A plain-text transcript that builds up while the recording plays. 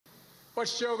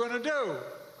What's Joe going to do?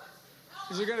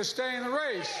 Is he going to stay in the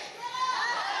race?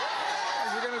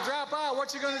 Is he going to drop out?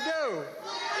 What's he going to do?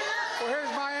 Well, here's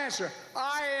my answer.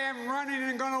 I am running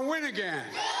and going to win again.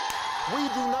 We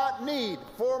do not need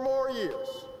 4 more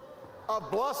years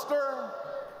of bluster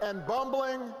and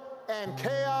bumbling and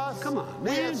chaos. Come on,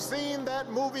 man. We have seen that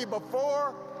movie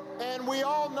before, and we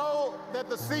all know that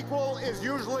the sequel is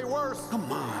usually worse.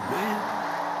 Come on, man.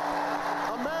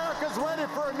 America's ready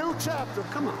for a new chapter.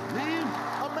 Come on, man.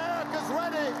 America's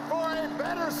ready for a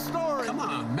better story. Come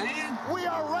on, man. We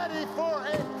are ready for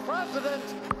a President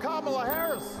Kamala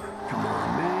Harris. Come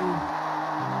on, man.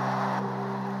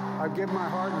 I give my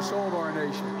heart and soul to our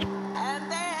nation.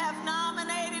 And they have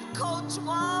nominated Coach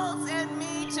Walz and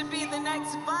me to be the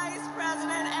next Vice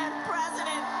President and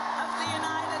President of the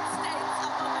United States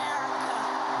of America.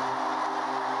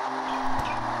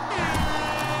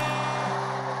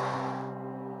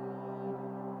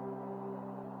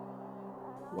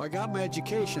 Well, I got my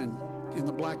education in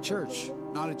the black church.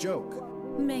 Not a joke.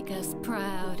 Make us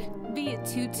proud. Be a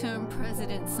 2-term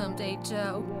president someday,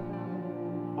 Joe.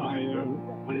 I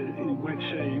let's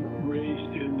say,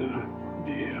 raised in the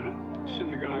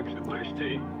synagogues of my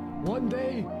state. One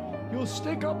day, you'll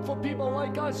stick up for people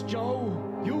like us, Joe.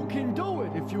 You can do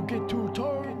it if you get 2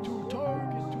 terms.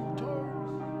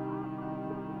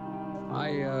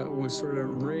 I was sort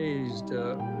of raised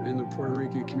in the Puerto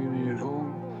Rican community at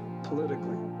home,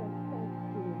 politically.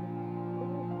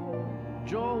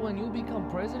 Joe, when you become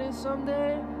president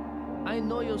someday, I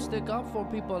know you'll stick up for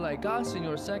people like us in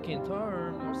your second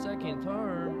term.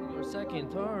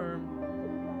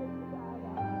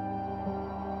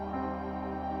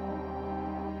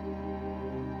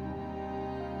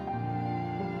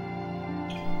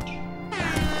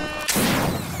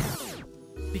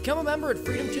 Become a member at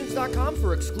freedomtunes.com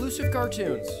for exclusive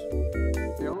cartoons.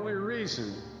 The only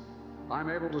reason I'm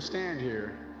able to stand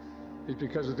here is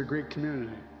because of the Greek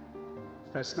community.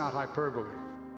 That's not hyperbole.